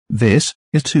This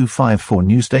is 254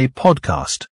 Newsday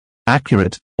Podcast.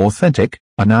 Accurate, authentic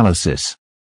analysis.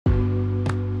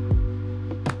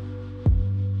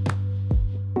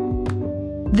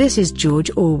 This is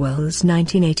George Orwell's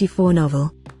 1984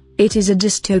 novel. It is a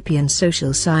dystopian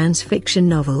social science fiction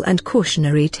novel and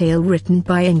cautionary tale written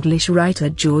by English writer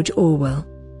George Orwell.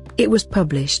 It was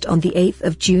published on the 8th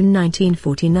of June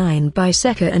 1949 by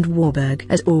Secker and Warburg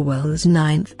as Orwell's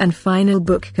ninth and final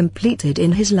book completed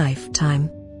in his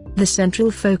lifetime. The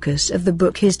central focus of the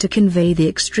book is to convey the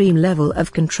extreme level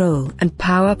of control and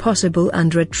power possible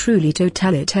under a truly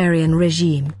totalitarian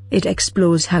regime. It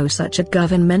explores how such a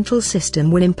governmental system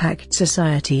will impact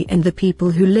society and the people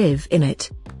who live in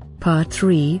it. Part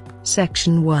 3,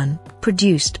 Section 1,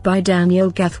 produced by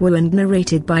Daniel Gathwo and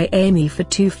narrated by Amy for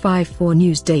 254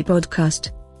 Newsday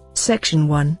Podcast. Section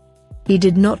 1. He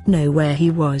did not know where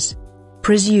he was.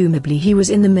 Presumably he was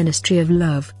in the Ministry of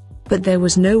Love, but there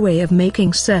was no way of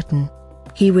making certain.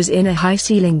 He was in a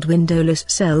high-ceilinged windowless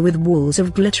cell with walls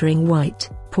of glittering white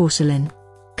porcelain.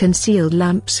 Concealed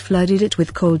lamps flooded it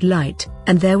with cold light,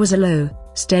 and there was a low,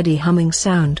 steady humming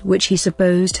sound which he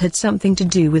supposed had something to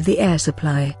do with the air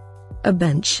supply. A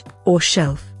bench, or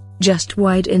shelf, just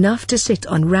wide enough to sit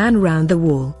on ran round the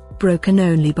wall, broken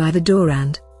only by the door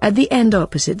and, at the end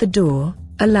opposite the door,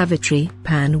 a lavatory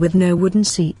pan with no wooden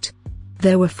seat.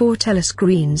 There were 4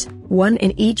 telescreens, one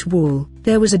in each wall.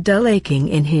 There was a dull aching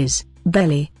in his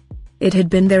belly. It had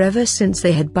been there ever since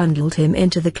they had bundled him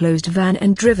into the closed van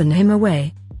and driven him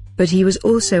away. But he was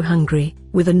also hungry,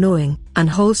 with annoying,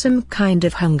 unwholesome kind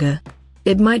of hunger.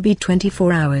 It might be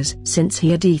 24 hours since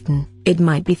he had eaten, it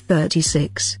might be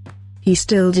 36. He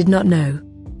still did not know,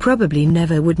 probably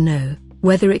never would know,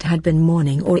 whether it had been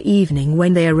morning or evening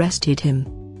when they arrested him.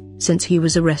 Since he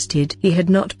was arrested he had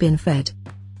not been fed.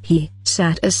 He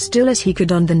sat as still as he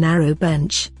could on the narrow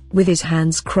bench, with his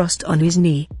hands crossed on his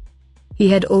knee. He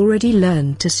had already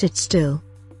learned to sit still.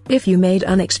 If you made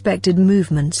unexpected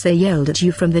movements they yelled at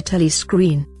you from the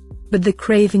telescreen. But the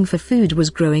craving for food was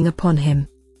growing upon him.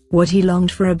 What he longed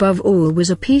for above all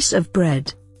was a piece of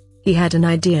bread. He had an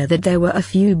idea that there were a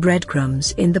few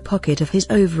breadcrumbs in the pocket of his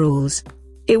overalls.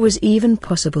 It was even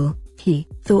possible, he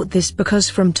thought this because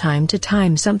from time to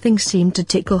time something seemed to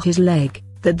tickle his leg,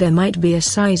 that there might be a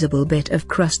sizable bit of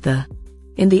crust there.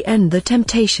 In the end the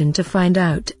temptation to find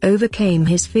out overcame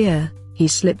his fear. He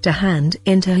slipped a hand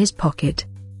into his pocket.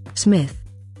 "Smith!"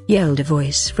 yelled a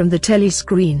voice from the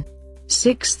telescreen.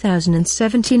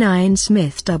 6079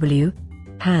 Smith W.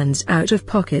 Hands out of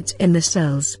pockets in the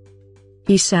cells.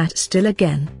 He sat still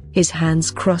again, his hands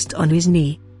crossed on his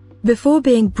knee. Before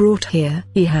being brought here,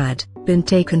 he had been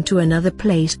taken to another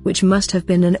place which must have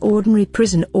been an ordinary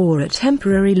prison or a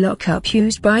temporary lockup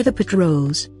used by the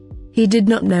patrols. He did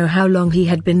not know how long he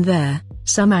had been there,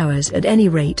 some hours at any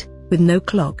rate. With no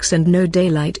clocks and no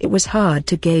daylight it was hard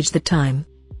to gauge the time.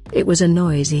 It was a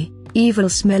noisy,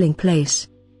 evil-smelling place.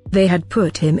 They had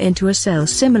put him into a cell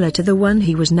similar to the one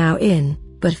he was now in,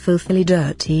 but filthily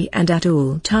dirty and at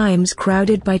all times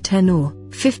crowded by 10 or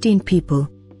 15 people.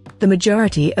 The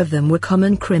majority of them were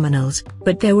common criminals,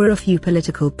 but there were a few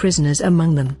political prisoners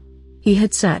among them. He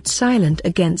had sat silent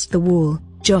against the wall,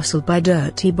 jostled by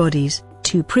dirty bodies,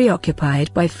 too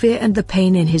preoccupied by fear and the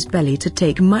pain in his belly to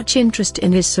take much interest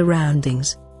in his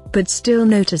surroundings, but still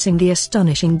noticing the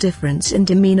astonishing difference in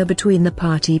demeanor between the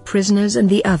party prisoners and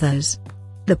the others.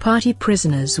 The party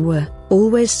prisoners were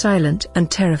always silent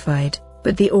and terrified,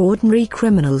 but the ordinary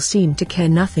criminals seemed to care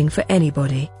nothing for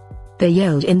anybody. They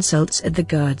yelled insults at the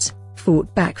guards,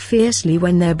 fought back fiercely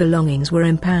when their belongings were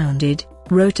impounded,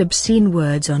 wrote obscene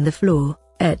words on the floor,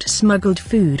 ate smuggled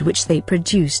food which they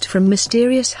produced from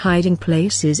mysterious hiding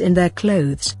places in their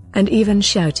clothes, and even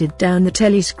shouted down the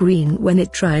telescreen when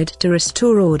it tried to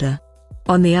restore order.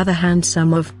 On the other hand,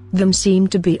 some of them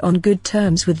seemed to be on good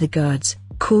terms with the guards,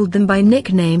 called them by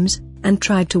nicknames, and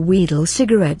tried to wheedle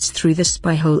cigarettes through the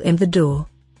spy hole in the door.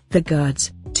 The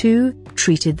guards, too,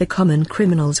 treated the common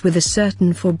criminals with a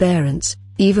certain forbearance,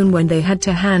 even when they had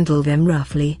to handle them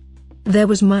roughly. There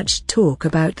was much talk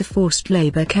about the forced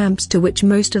labor camps to which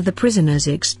most of the prisoners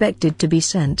expected to be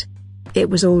sent. It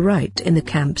was all right in the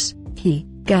camps, he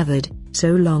gathered,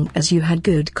 so long as you had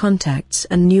good contacts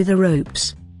and knew the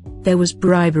ropes. There was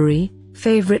bribery,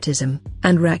 favoritism,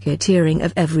 and racketeering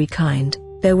of every kind.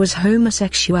 There was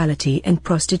homosexuality and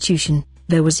prostitution.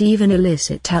 There was even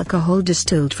illicit alcohol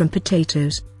distilled from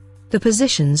potatoes. The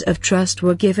positions of trust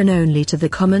were given only to the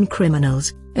common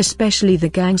criminals, especially the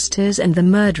gangsters and the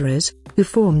murderers, who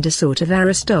formed a sort of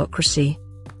aristocracy.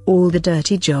 All the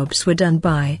dirty jobs were done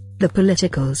by the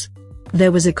politicals.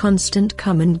 There was a constant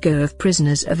come and go of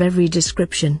prisoners of every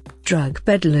description: drug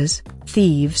peddlers,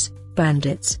 thieves,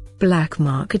 bandits, black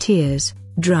marketeers,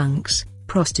 drunks,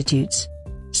 prostitutes.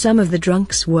 Some of the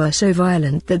drunks were so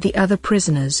violent that the other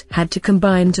prisoners had to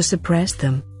combine to suppress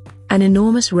them. An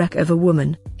enormous wreck of a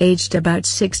woman, aged about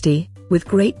 60, with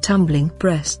great tumbling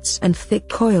breasts and thick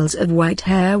coils of white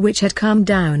hair which had come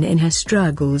down in her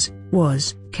struggles,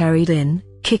 was carried in,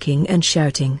 kicking and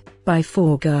shouting, by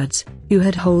 4 guards, who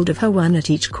had hold of her one at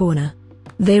each corner.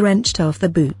 They wrenched off the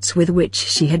boots with which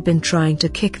she had been trying to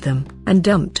kick them, and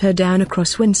dumped her down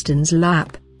across Winston's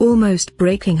lap, almost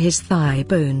breaking his thigh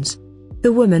bones.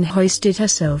 The woman hoisted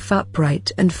herself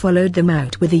upright and followed them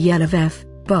out with a yell of "F,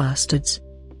 bastards."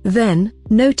 Then,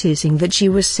 noticing that she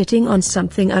was sitting on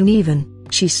something uneven,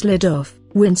 she slid off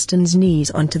Winston's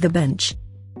knees onto the bench.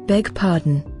 "Beg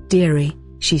pardon, dearie,"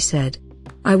 she said.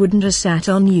 "I wouldn't have sat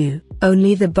on you,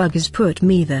 only the buggers put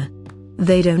me there.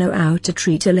 They don't know how to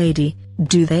treat a lady,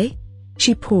 do they?"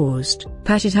 She paused,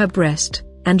 patted her breast,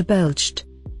 and belched.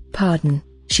 "Pardon,"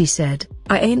 she said,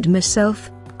 "I ain't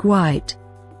myself, quite."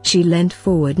 She leant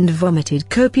forward and vomited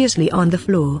copiously on the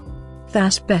floor.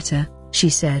 "That's better," she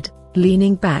said,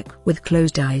 leaning back with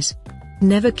closed eyes.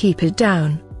 "Never keep it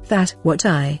down, that's what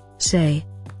I say.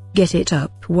 Get it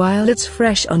up while it's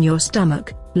fresh on your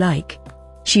stomach, like."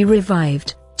 She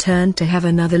revived, turned to have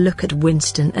another look at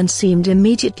Winston and seemed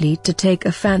immediately to take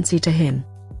a fancy to him.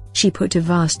 She put a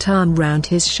vast arm round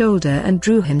his shoulder and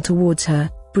drew him towards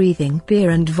her, breathing beer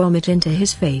and vomit into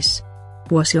his face.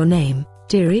 "What's your name,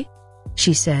 dearie?"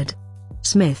 she said.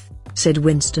 "Smith," said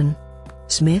Winston.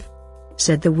 "Smith?"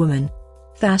 said the woman.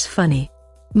 "That's funny.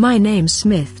 My name's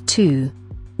Smith too.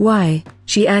 Why,"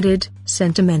 she added,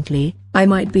 sentimentally, "I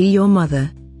might be your mother."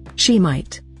 She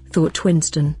might, thought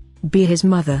Winston, be his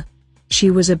mother. She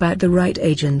was about the right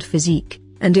age and physique,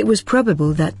 and it was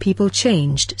probable that people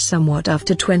changed somewhat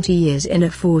after 20 years in a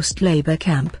forced labor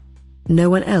camp. No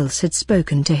one else had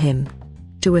spoken to him.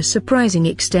 To a surprising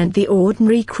extent, the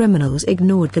ordinary criminals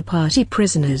ignored the party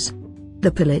prisoners.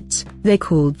 The pullets, they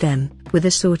called them, with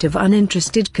a sort of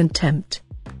uninterested contempt.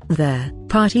 Their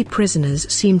party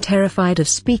prisoners seemed terrified of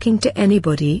speaking to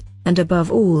anybody, and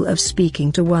above all of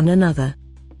speaking to one another.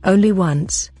 Only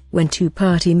once, when 2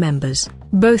 party members,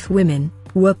 both women,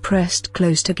 were pressed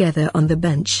close together on the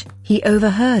bench, he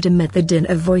overheard amid the din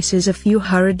of voices a few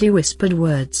hurriedly whispered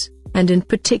words, and in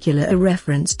particular a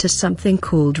reference to something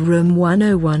called Room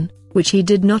 101, which he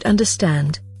did not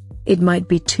understand. It might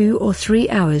be 2 or 3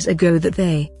 hours ago that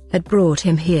they had brought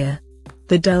him here.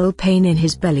 The dull pain in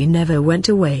his belly never went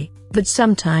away, but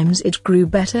sometimes it grew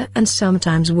better and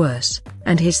sometimes worse,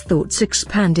 and his thoughts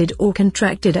expanded or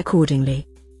contracted accordingly.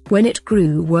 When it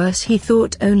grew worse, he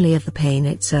thought only of the pain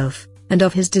itself, and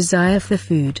of his desire for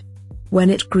food. When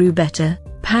it grew better,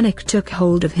 panic took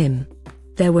hold of him.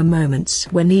 There were moments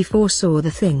when he foresaw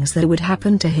the things that would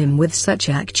happen to him with such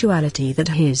actuality that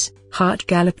his heart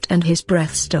galloped and his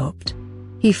breath stopped.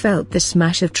 He felt the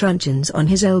smash of truncheons on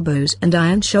his elbows and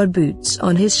iron-shod boots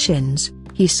on his shins.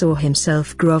 He saw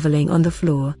himself groveling on the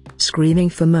floor, screaming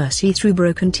for mercy through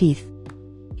broken teeth.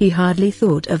 He hardly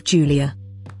thought of Julia.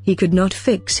 He could not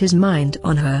fix his mind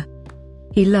on her.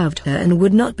 He loved her and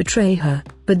would not betray her,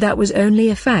 but that was only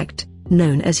a fact,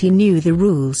 known as he knew the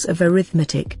rules of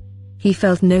arithmetic. He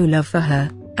felt no love for her,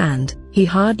 and he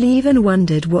hardly even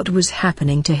wondered what was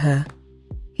happening to her.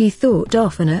 He thought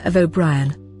oftener of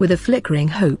O'Brien, with a flickering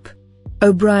hope.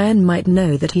 O'Brien might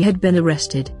know that he had been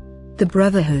arrested. The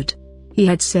Brotherhood, he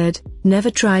had said,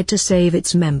 never tried to save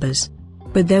its members.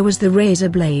 But there was the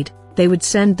razorblade. They would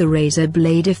send the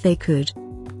razorblade if they could.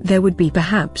 There would be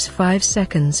perhaps 5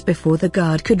 seconds before the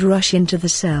guard could rush into the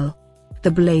cell. The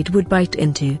blade would bite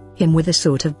into him with a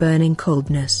sort of burning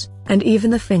coldness, and even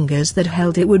the fingers that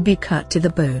held it would be cut to the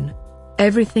bone.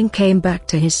 Everything came back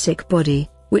to his sick body,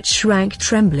 which shrank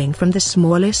trembling from the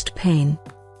smallest pain.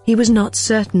 He was not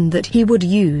certain that he would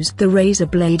use the razor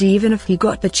blade even if he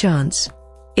got the chance.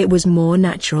 It was more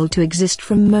natural to exist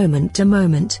from moment to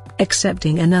moment,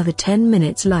 accepting another 10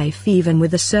 minutes life even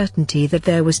with the certainty that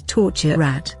there was torture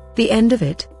at the end of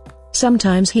it.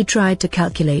 Sometimes he tried to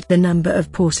calculate the number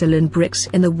of porcelain bricks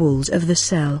in the walls of the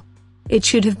cell. It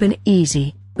should have been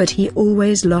easy, but he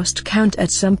always lost count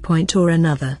at some point or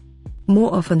another.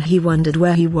 More often he wondered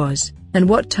where he was, and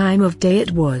what time of day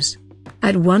it was.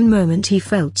 At one moment he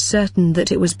felt certain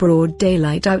that it was broad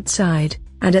daylight outside,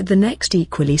 and at the next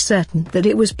equally certain that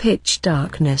it was pitch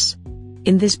darkness.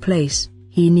 In this place,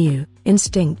 he knew,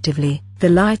 instinctively, the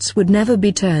lights would never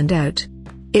be turned out.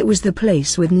 It was the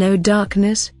place with no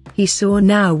darkness. He saw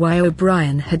now why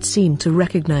O'Brien had seemed to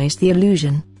recognize the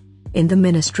illusion. In the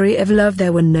Ministry of Love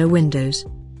there were no windows.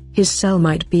 His cell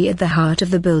might be at the heart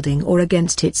of the building or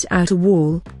against its outer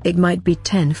wall, it might be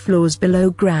 10 floors below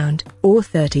ground, or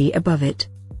 30 above it.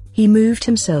 He moved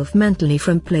himself mentally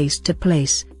from place to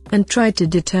place, and tried to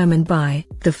determine by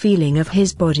the feeling of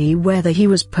his body whether he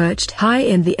was perched high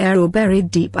in the air or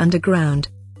buried deep underground.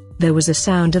 There was a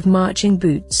sound of marching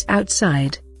boots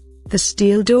outside. The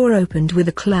steel door opened with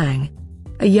a clang.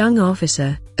 A young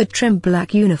officer, a trim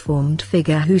black uniformed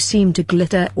figure who seemed to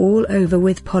glitter all over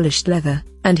with polished leather,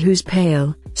 and whose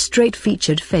pale,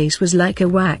 straight-featured face was like a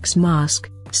wax mask,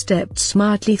 stepped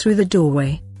smartly through the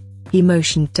doorway. He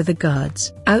motioned to the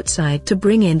guards outside to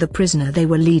bring in the prisoner they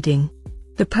were leading.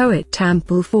 The poet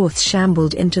Ampleforth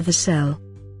shambled into the cell.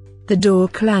 The door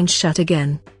clanged shut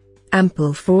again.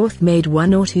 Ampleforth made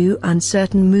one or two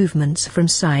uncertain movements from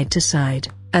side to side,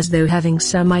 as though having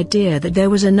some idea that there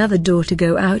was another door to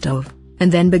go out of,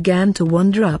 and then began to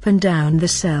wander up and down the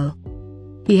cell.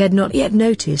 He had not yet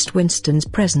noticed Winston's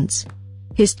presence.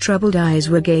 His troubled eyes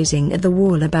were gazing at the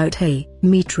wall about a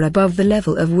meter above the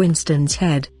level of Winston's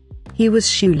head. He was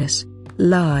shoeless.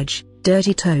 Large,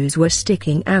 dirty toes were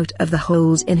sticking out of the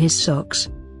holes in his socks.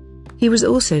 He was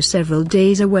also several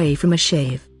days away from a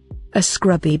shave. A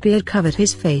scrubby beard covered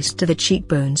his face to the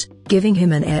cheekbones, giving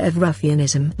him an air of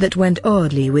ruffianism that went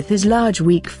oddly with his large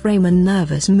weak frame and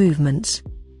nervous movements.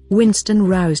 Winston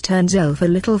roused himself a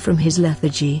little from his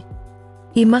lethargy.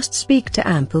 He must speak to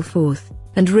Ampleforth,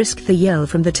 and risk the yell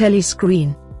from the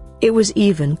telescreen. It was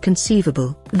even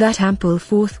conceivable that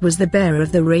Ampleforth was the bearer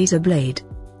of the razorblade.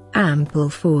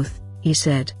 "Ampleforth," he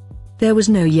said. There was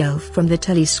no yell from the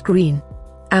telescreen.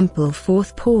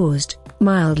 Ampleforth paused,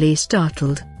 mildly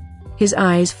startled. His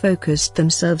eyes focused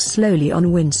themselves slowly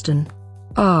on Winston.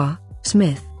 "Ah,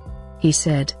 Smith," he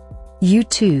said. "You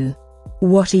too.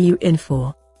 What are you in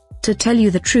for?" "To tell you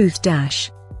the truth,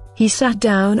 He sat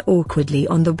down awkwardly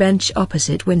on the bench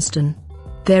opposite Winston.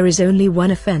 "There is only one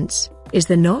offense, is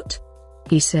there not?"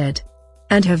 he said.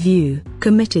 "And have you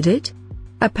committed it?"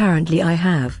 "Apparently I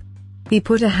have." He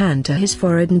put a hand to his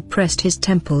forehead and pressed his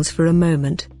temples for a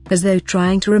moment, as though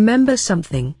trying to remember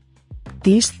something.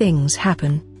 "These things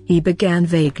happen," he began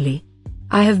vaguely.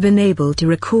 "I have been able to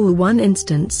recall one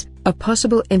instance, a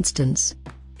possible instance.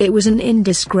 It was an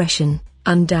indiscretion,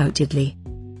 undoubtedly.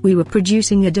 We were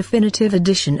producing a definitive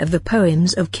edition of the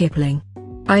poems of Kipling.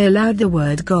 I allowed the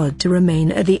word God to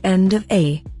remain at the end of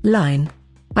a line.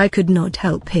 I could not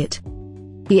help it."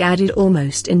 He added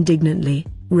almost indignantly,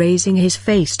 raising his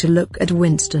face to look at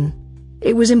Winston.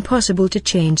 "It was impossible to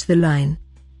change the line.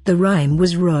 The rhyme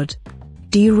was Rod.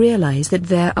 Do you realize that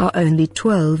there are only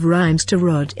 12 rhymes to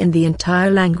Rod in the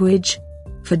entire language?"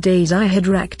 For days I had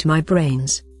racked my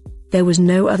brains. There was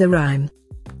no other rhyme.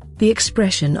 The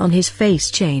expression on his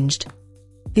face changed.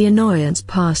 The annoyance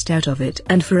passed out of it,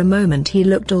 and for a moment he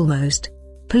looked almost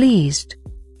pleased.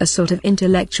 A sort of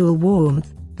intellectual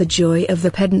warmth, the joy of the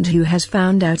pedant who has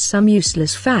found out some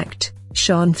useless fact,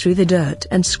 shone through the dirt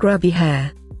and scrubby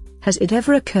hair. "Has it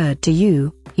ever occurred to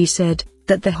you," he said,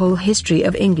 "that the whole history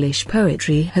of English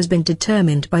poetry has been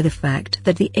determined by the fact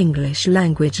that the English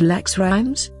language lacks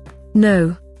rhymes?"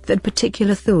 No, that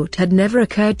particular thought had never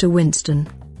occurred to Winston.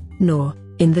 Nor,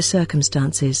 in the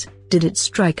circumstances, did it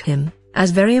strike him as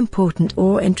very important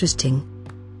or interesting.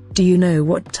 "Do you know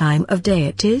what time of day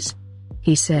it is?"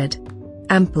 he said.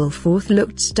 Ampleforth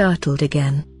looked startled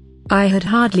again. "I had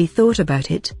hardly thought about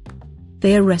it.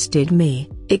 They arrested me,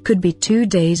 it could be 2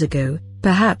 days ago,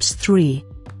 perhaps 3.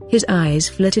 His eyes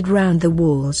flitted round the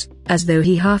walls, as though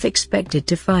he half expected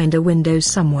to find a window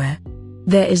somewhere.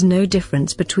 "There is no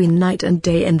difference between night and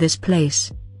day in this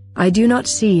place. I do not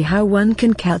see how one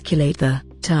can calculate the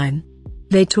time."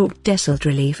 They talked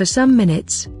desultorily for some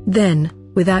minutes, then,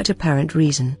 without apparent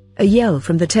reason, a yell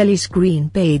from the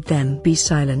telescreen bade them be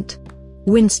silent.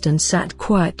 Winston sat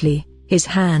quietly, his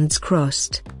hands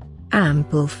crossed.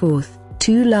 Ampleforth,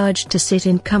 too large to sit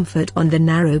in comfort on the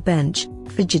narrow bench,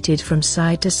 fidgeted from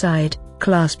side to side,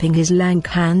 clasping his lank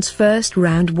hands first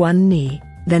round one knee,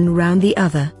 then round the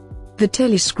other. The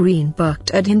telescreen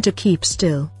barked at him to keep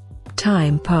still.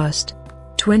 Time passed.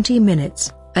 20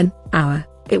 minutes, an hour,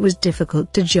 it was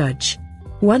difficult to judge.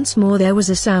 Once more there was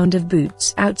a sound of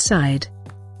boots outside.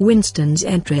 Winston's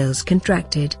entrails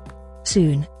contracted.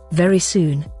 Soon, very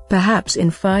soon, perhaps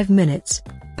in 5 minutes,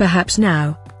 perhaps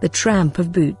now, the tramp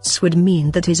of boots would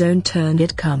mean that his own turn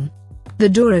had come. The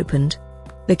door opened.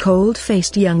 The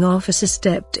cold-faced young officer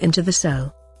stepped into the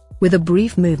cell. With a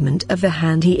brief movement of the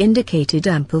hand he indicated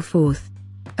Ampleforth.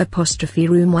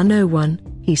 "Room 101,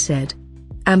 he said.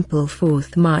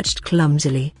 Ampleforth marched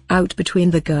clumsily out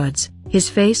between the guards, his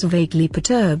face vaguely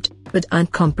perturbed, but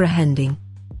uncomprehending.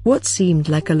 What seemed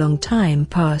like a long time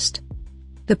passed.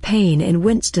 The pain in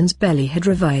Winston's belly had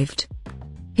revived.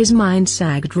 His mind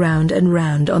sagged round and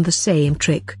round on the same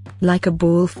trick, like a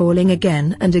ball falling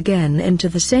again and again into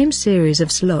the same series of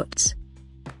slots.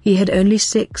 He had only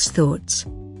 6 thoughts.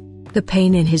 The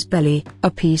pain in his belly,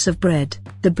 a piece of bread,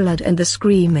 the blood and the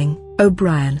screaming,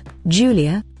 O'Brien,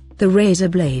 Julia, the razor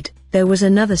blade. There was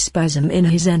another spasm in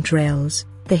his entrails,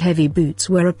 the heavy boots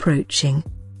were approaching.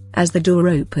 As the door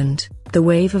opened, the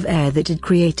wave of air that it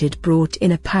created brought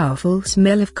in a powerful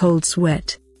smell of cold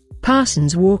sweat.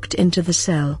 Parsons walked into the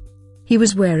cell. He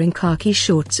was wearing khaki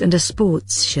shorts and a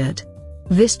sports shirt.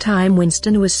 This time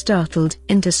Winston was startled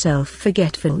into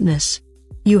self-forgetfulness.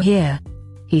 "You here?"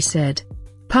 he said.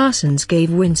 Parsons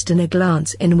gave Winston a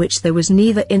glance in which there was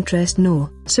neither interest nor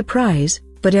surprise,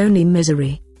 but only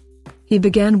misery. He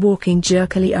began walking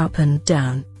jerkily up and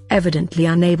down, evidently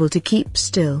unable to keep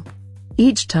still.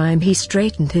 Each time he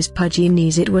straightened his pudgy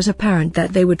knees it was apparent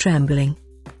that they were trembling.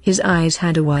 His eyes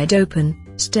had a wide-open,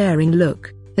 staring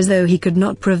look, as though he could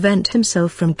not prevent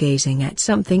himself from gazing at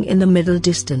something in the middle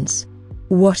distance.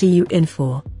 "What are you in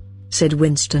for?" said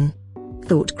Winston.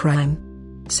 "Thoughtcrime,"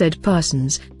 said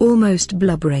Parsons, almost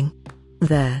blubbering.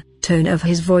 The tone of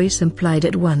his voice implied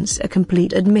at once a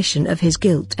complete admission of his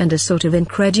guilt and a sort of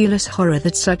incredulous horror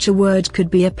that such a word could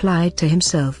be applied to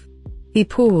himself. He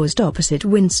paused opposite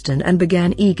Winston and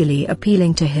began eagerly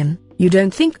appealing to him. "You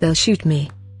don't think they'll shoot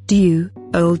me, do you,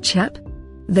 old chap?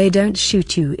 They don't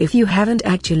shoot you if you haven't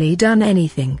actually done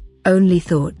anything, only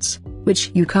thoughts, which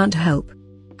you can't help.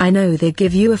 I know they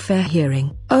give you a fair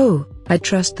hearing." "Oh, I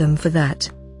trust them for that.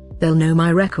 They'll know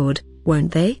my record,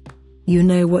 won't they? You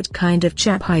know what kind of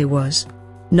chap I was.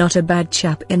 Not a bad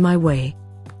chap in my way.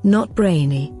 Not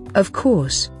brainy, of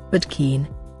course, but keen.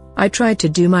 I tried to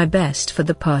do my best for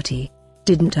the party,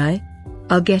 didn't I?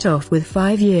 I'll get off with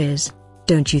 5 years,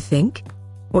 don't you think?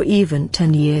 Or even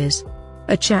 10 years.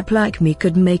 A chap like me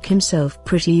could make himself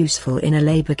pretty useful in a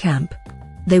labor camp.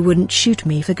 They wouldn't shoot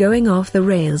me for going off the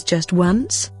rails just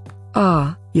once."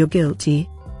 "Ah, you're guilty,"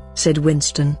 said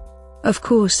Winston. "Of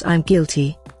course I'm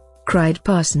guilty," cried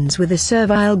Parsons with a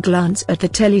servile glance at the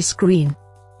telescreen.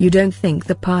 "You don't think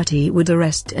the party would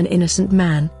arrest an innocent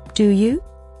man, do you?"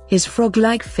 His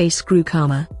frog-like face grew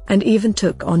calmer, and even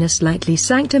took on a slightly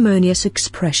sanctimonious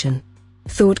expression.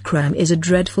 "Thoughtcrime is a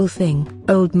dreadful thing,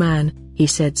 old man," he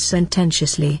said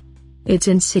sententiously. "It's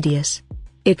insidious.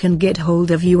 It can get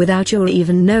hold of you without your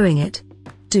even knowing it.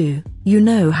 Do you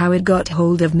know how it got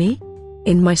hold of me?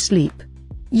 In my sleep.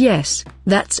 Yes,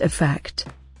 that's a fact.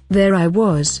 There I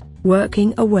was,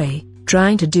 working away,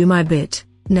 trying to do my bit,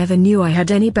 never knew I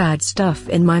had any bad stuff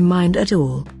in my mind at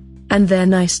all. And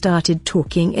then I started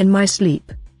talking in my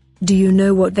sleep. Do you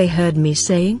know what they heard me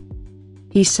saying?"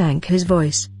 He sank his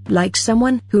voice, like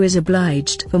someone who is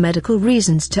obliged for medical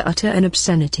reasons to utter an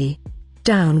obscenity.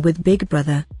 "Down with Big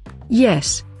Brother."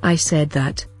 "Yes, I said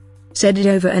that. Said it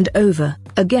over and over,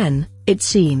 again, it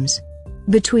seems.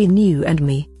 Between you and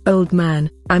me, old man,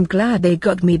 I'm glad they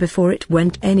got me before it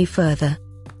went any further.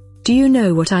 Do you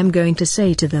know what I'm going to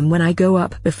say to them when I go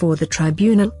up before the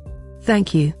tribunal?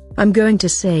 Thank you. I'm going to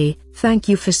say, thank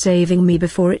you for saving me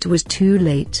before it was too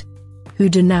late." "Who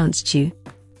denounced you?"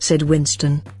 said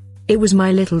Winston. "It was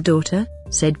my little daughter,"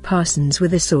 said Parsons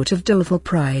with a sort of doleful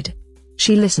pride.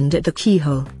 "She listened at the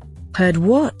keyhole, heard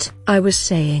what I was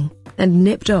saying, and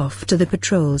nipped off to the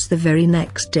patrols the very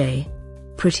next day.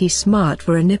 Pretty smart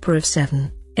for a nipper of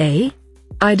 7, eh?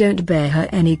 I don't bear her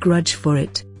any grudge for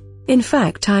it. In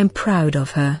fact, I'm proud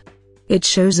of her. It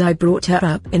shows I brought her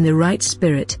up in the right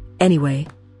spirit, anyway."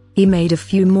 He made a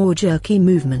few more jerky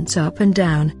movements up and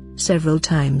down, several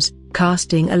times,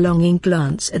 casting a longing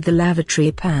glance at the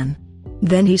lavatory pan.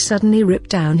 Then he suddenly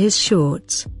ripped down his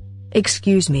shorts.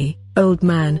 "Excuse me, old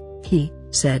man," he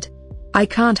said. "I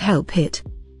can't help it.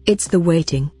 It's the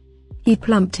waiting." He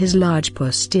plumped his large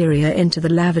posterior into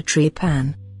the lavatory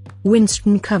pan.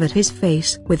 Winston covered his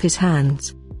face with his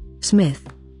hands. "Smith!"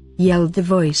 yelled the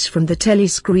voice from the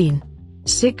telescreen.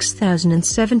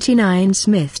 6079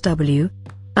 Smith W.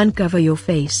 "Uncover your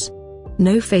face."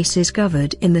 No faces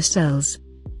covered in the cells.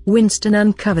 Winston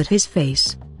uncovered his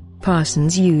face.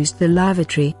 Parsons used the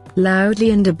lavatory, loudly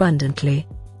and abundantly.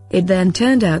 It then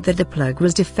turned out that the plug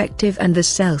was defective and the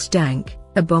cell stank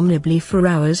abominably for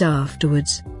hours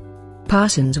afterwards.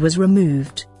 Parsons was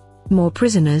removed. More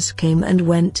prisoners came and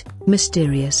went,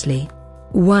 mysteriously.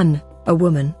 A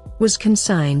woman, was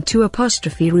consigned to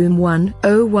room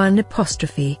 101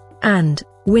 and,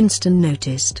 Winston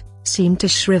noticed, seemed to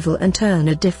shrivel and turn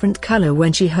a different color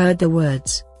when she heard the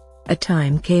words. A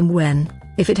time came when,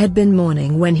 if it had been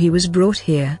morning when he was brought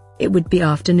here, it would be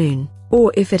afternoon,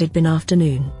 or if it had been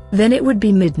afternoon, then it would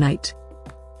be midnight.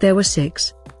 There were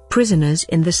 6 Prisoners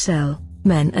in the cell,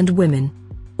 men and women,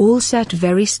 all sat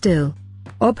very still.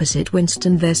 Opposite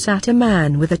Winston there sat a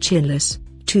man with a chinless,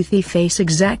 toothy face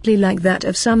exactly like that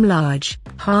of some large,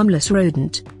 harmless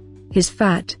rodent. His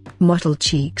fat, mottled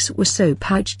cheeks were so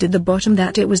pouched at the bottom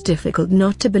that it was difficult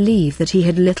not to believe that he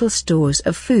had little stores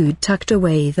of food tucked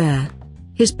away there.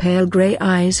 His pale grey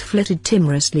eyes flitted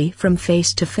timorously from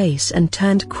face to face and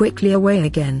turned quickly away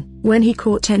again when he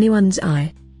caught anyone's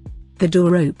eye. The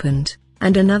door opened,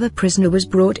 and another prisoner was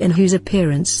brought in whose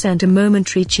appearance sent a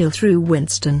momentary chill through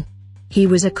Winston. He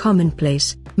was a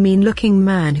commonplace, mean-looking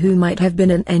man who might have been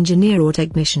an engineer or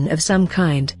technician of some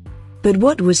kind. But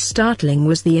what was startling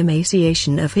was the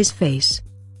emaciation of his face.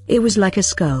 It was like a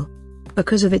skull.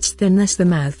 Because of its thinness the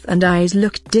mouth and eyes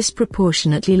looked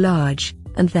disproportionately large,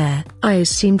 and their eyes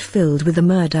seemed filled with a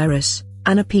murderous,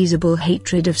 unappeasable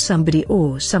hatred of somebody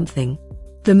or something.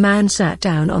 The man sat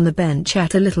down on the bench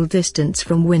at a little distance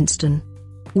from Winston.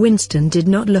 Winston did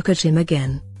not look at him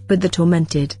again, but the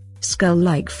tormented,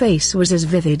 skull-like face was as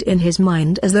vivid in his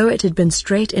mind as though it had been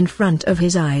straight in front of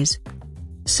his eyes.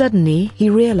 Suddenly he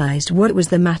realized what was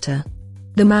the matter.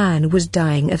 The man was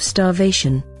dying of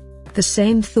starvation. The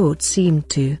same thought seemed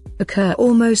to occur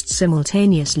almost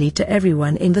simultaneously to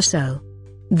everyone in the cell.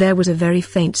 There was a very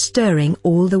faint stirring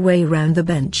all the way round the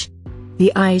bench.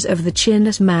 The eyes of the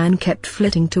chinless man kept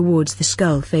flitting towards the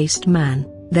skull-faced man,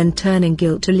 then turning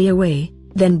guiltily away,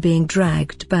 then being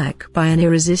dragged back by an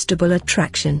irresistible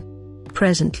attraction.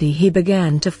 Presently he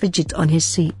began to fidget on his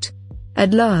seat.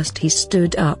 At last he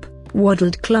stood up,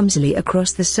 waddled clumsily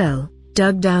across the cell,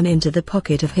 dug down into the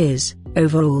pocket of his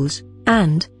overalls,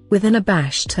 and, with an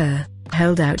abashed air,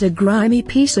 held out a grimy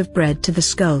piece of bread to the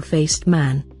skull-faced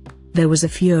man. There was a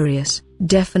furious,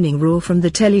 deafening roar from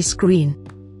the telescreen.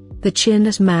 The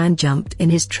chinless man jumped in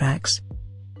his tracks.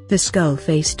 The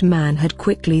skull-faced man had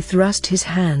quickly thrust his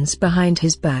hands behind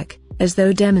his back, as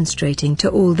though demonstrating to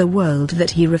all the world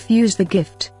that he refused the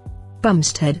gift.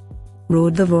 "Bumstead!"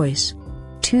 roared the voice.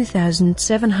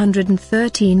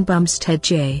 2713 Bumstead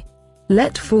J.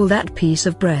 "Let fall that piece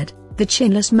of bread." The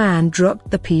chinless man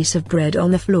dropped the piece of bread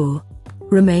on the floor.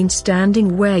 "Remain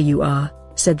standing where you are,"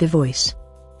 said the voice.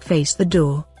 "Face the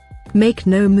door. Make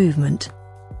no movement."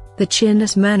 The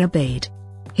chinless man obeyed.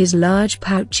 His large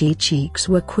pouchy cheeks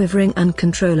were quivering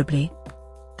uncontrollably.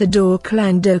 The door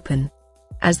clanged open.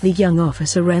 As the young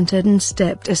officer entered and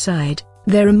stepped aside,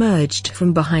 there emerged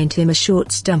from behind him a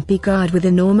short stumpy guard with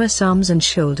enormous arms and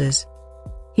shoulders.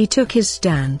 He took his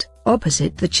stand,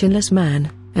 opposite the chinless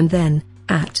man, and then,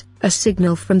 at a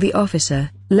signal from the officer,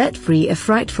 let free a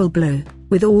frightful blow,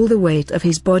 with all the weight of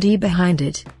his body behind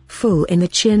it, full in the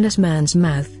chinless man's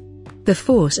mouth. The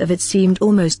force of it seemed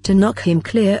almost to knock him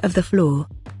clear of the floor.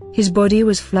 His body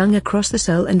was flung across the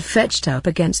cell and fetched up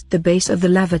against the base of the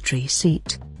lavatory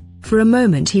seat. For a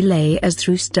moment he lay as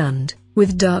though stunned,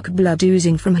 with dark blood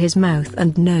oozing from his mouth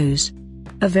and nose.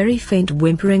 A very faint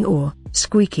whimpering or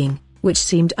squeaking, which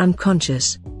seemed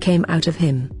unconscious, came out of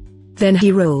him. Then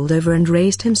he rolled over and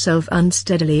raised himself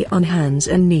unsteadily on hands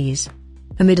and knees.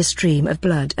 Amid a stream of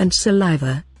blood and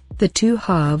saliva, the two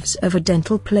halves of a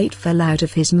dental plate fell out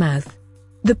of his mouth.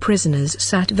 The prisoners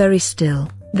sat very still,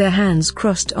 their hands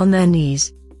crossed on their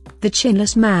knees. The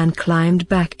chinless man climbed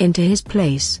back into his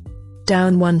place.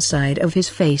 Down one side of his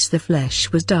face the flesh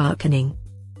was darkening.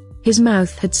 His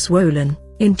mouth had swollen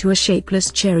into a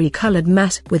shapeless cherry-colored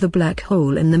mass with a black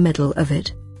hole in the middle of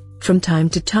it. From time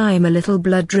to time a little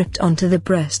blood dripped onto the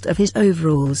breast of his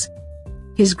overalls.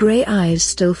 His grey eyes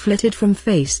still flitted from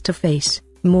face to face,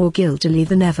 more guiltily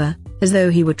than ever, as though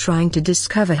he were trying to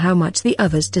discover how much the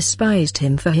others despised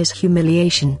him for his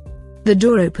humiliation. The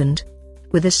door opened.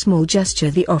 With a small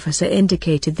gesture the officer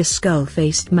indicated the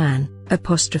skull-faced man.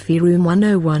 "Room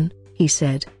 101, he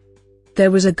said.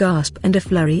 There was a gasp and a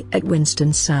flurry at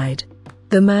Winston's side.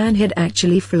 The man had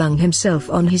actually flung himself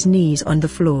on his knees on the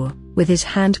floor, with his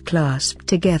hand clasped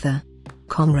together.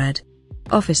 "Comrade!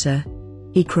 Officer!"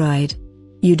 he cried.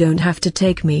 "You don't have to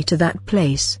take me to that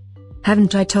place.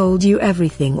 Haven't I told you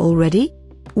everything already?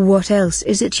 What else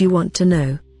is it you want to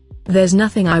know? There's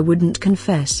nothing I wouldn't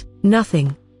confess,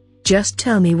 nothing. Just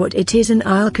tell me what it is and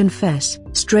I'll confess,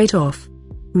 straight off.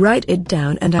 Write it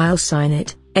down and I'll sign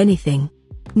it, anything.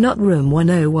 Not room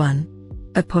 101.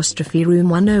 Room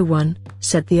 101,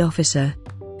 said the officer.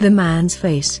 The man's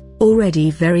face, already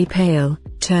very pale,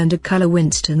 turned a color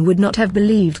Winston would not have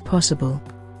believed possible.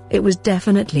 It was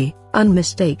definitely,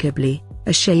 unmistakably,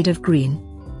 a shade of green.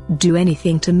 "Do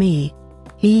anything to me,"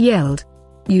 he yelled.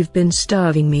 "You've been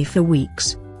starving me for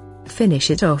weeks.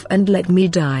 Finish it off and let me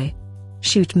die.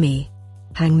 Shoot me.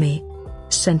 Hang me.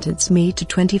 Sentence me to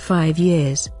 25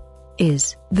 years.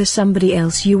 is the somebody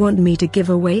else you want me to give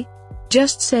away?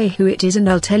 Just say who it is and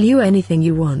I'll tell you anything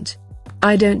you want.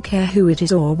 I don't care who it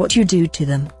is or what you do to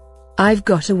them. I've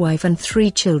got a wife and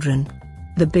 3 children.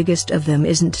 The biggest of them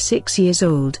isn't 6 years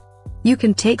old. You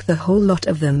can take the whole lot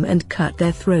of them and cut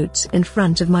their throats in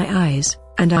front of my eyes,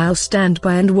 and I'll stand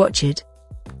by and watch it.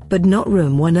 But not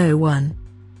room 101.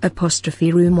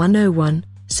 Room 101,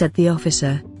 said the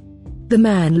officer. The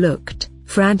man looked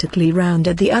frantically round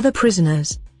at the other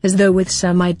prisoners, as though with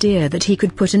some idea that he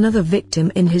could put another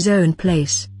victim in his own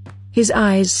place. His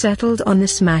eyes settled on the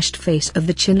smashed face of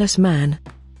the chinless man.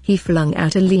 He flung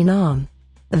out a lean arm.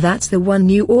 "That's the one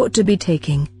you ought to be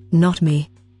taking, not me,"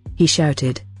 he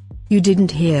shouted. "You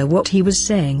didn't hear what he was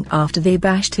saying after they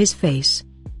bashed his face.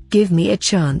 Give me a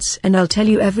chance and I'll tell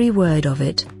you every word of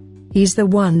it. He's the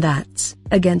one that's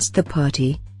against the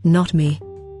party, not me."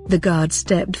 The guard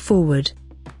stepped forward.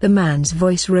 The man's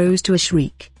voice rose to a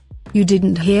shriek. "You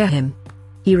didn't hear him,"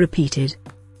 he repeated.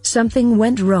 "Something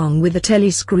went wrong with the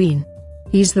telescreen.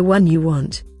 He's the one you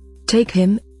want. Take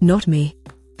him, not me."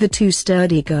 The 2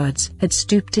 sturdy guards had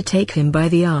stooped to take him by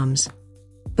the arms.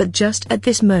 But just at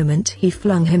this moment he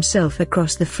flung himself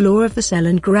across the floor of the cell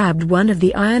and grabbed one of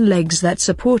the iron legs that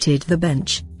supported the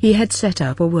bench. He had set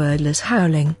up a wordless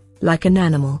howling, like an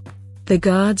animal. The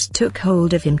guards took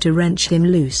hold of him to wrench him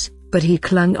loose, but he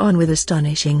clung on with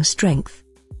astonishing strength.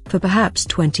 For perhaps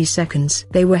 20 seconds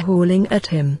they were hauling at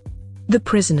him. The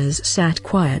prisoners sat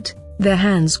quiet, their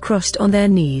hands crossed on their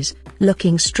knees,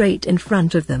 looking straight in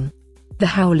front of them. The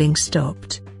howling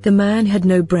stopped. The man had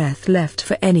no breath left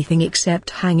for anything except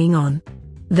hanging on.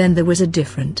 Then there was a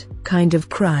different kind of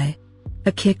cry.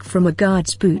 A kick from a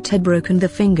guard's boot had broken the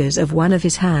fingers of one of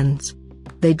his hands.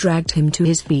 They dragged him to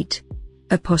his feet.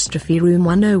 Room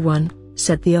 101,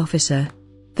 said the officer.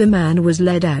 The man was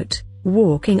led out,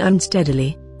 walking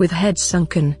unsteadily, with head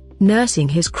sunken, nursing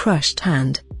his crushed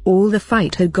hand. All the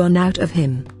fight had gone out of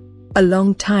him. A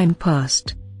long time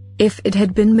passed. If it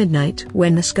had been midnight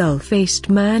when the skull-faced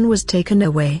man was taken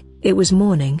away, it was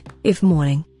morning. If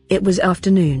morning, it was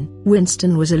afternoon.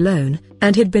 Winston was alone,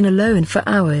 and had been alone for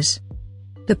hours.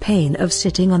 The pain of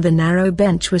sitting on the narrow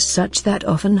bench was such that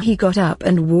often he got up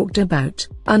and walked about,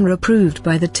 unreproved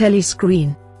by the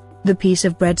telescreen. The piece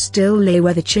of bread still lay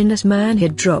where the chinless man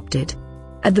had dropped it.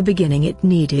 At the beginning it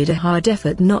needed a hard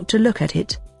effort not to look at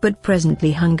it, but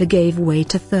presently hunger gave way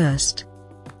to thirst.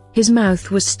 His mouth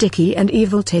was sticky and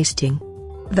evil-tasting.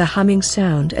 The humming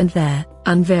sound and their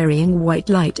unvarying white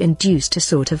light induced a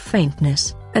sort of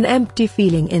faintness, an empty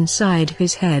feeling inside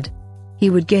his head. He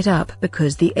would get up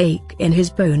because the ache in his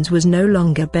bones was no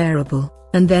longer bearable,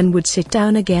 and then would sit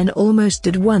down again almost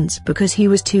at once because he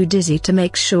was too dizzy to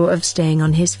make sure of staying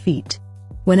on his feet.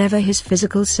 Whenever his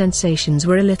physical sensations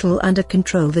were a little under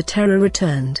control, the terror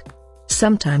returned.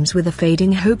 Sometimes with a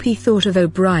fading hope he thought of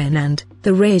O'Brien and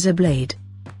the razorblade.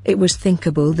 It was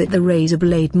thinkable that the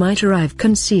razorblade might arrive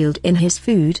concealed in his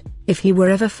food, if he were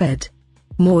ever fed.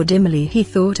 More dimly he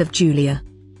thought of Julia.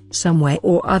 Somewhere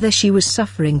or other she was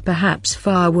suffering, perhaps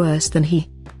far worse than he.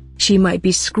 She might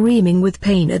be screaming with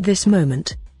pain at this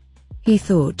moment. He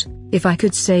thought, if I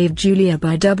could save Julia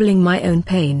by doubling my own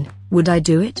pain, would I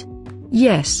do it?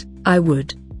 Yes, I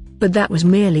would. But that was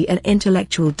merely an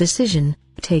intellectual decision,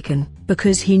 taken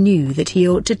because he knew that he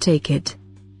ought to take it.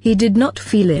 He did not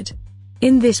feel it.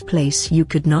 In this place you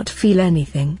could not feel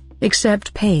anything,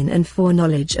 except pain and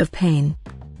foreknowledge of pain.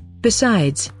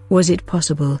 Besides, was it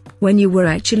possible, when you were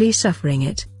actually suffering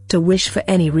it, to wish for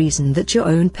any reason that your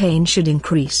own pain should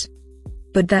increase?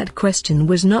 But that question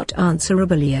was not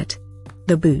answerable yet.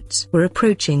 The boots were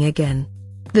approaching again.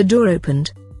 The door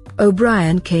opened.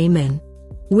 O'Brien came in.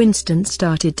 Winston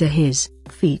started to his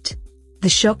feet. The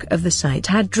shock of the sight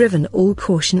had driven all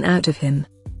caution out of him.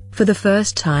 For the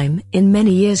first time in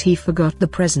many years he forgot the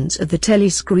presence of the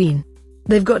telescreen.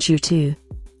 "They've got you too,"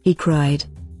 he cried.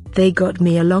 "They got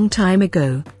me a long time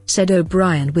ago," said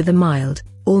O'Brien with a mild,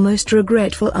 almost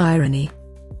regretful irony.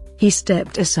 He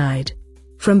stepped aside.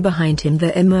 From behind him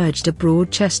there emerged a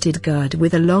broad-chested guard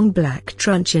with a long black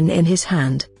truncheon in his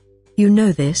hand. "You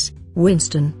know this,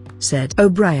 Winston," said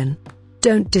O'Brien.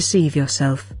 "Don't deceive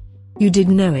yourself. You did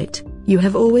know it, you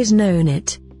have always known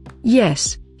it."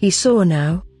 Yes, he saw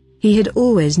now. He had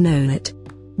always known it.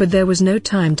 But there was no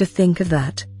time to think of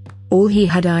that. All he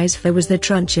had eyes for was the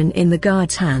truncheon in the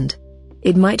guard's hand.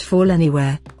 It might fall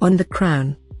anywhere, on the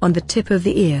crown, on the tip of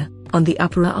the ear, on the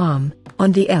upper arm,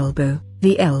 on the elbow.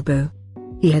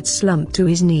 He had slumped to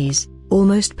his knees,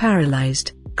 almost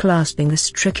paralyzed, clasping the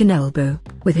stricken elbow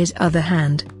with his other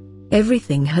hand.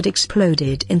 Everything had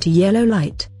exploded into yellow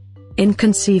light.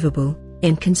 Inconceivable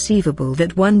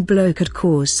that one blow could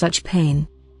cause such pain.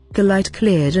 The light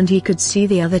cleared and he could see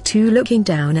the other two looking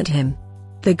down at him.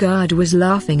 The guard was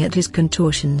laughing at his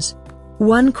contortions.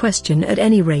 One question at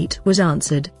any rate was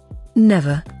answered.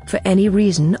 Never, for any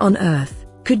reason on earth,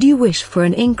 could you wish for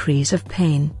an increase of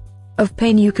pain. Of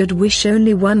pain you could wish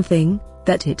only one thing,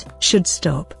 that it should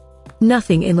stop.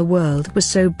 Nothing in the world was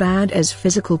so bad as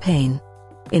physical pain.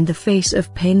 In the face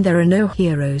of pain there are no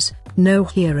heroes, no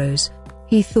heroes.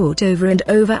 He thought over and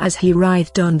over as he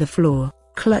writhed on the floor,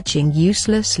 clutching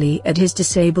uselessly at his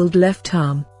disabled left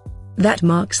arm. That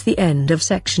marks the end of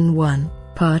Section 1,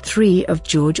 Part 3 of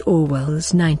George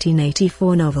Orwell's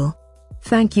 1984 novel.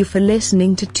 Thank you for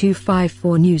listening to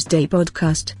 254 Newsday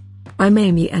Podcast. I'm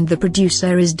Amy and the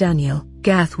producer is Daniel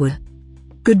Gathwa.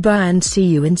 Goodbye and see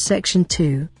you in Section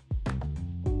 2.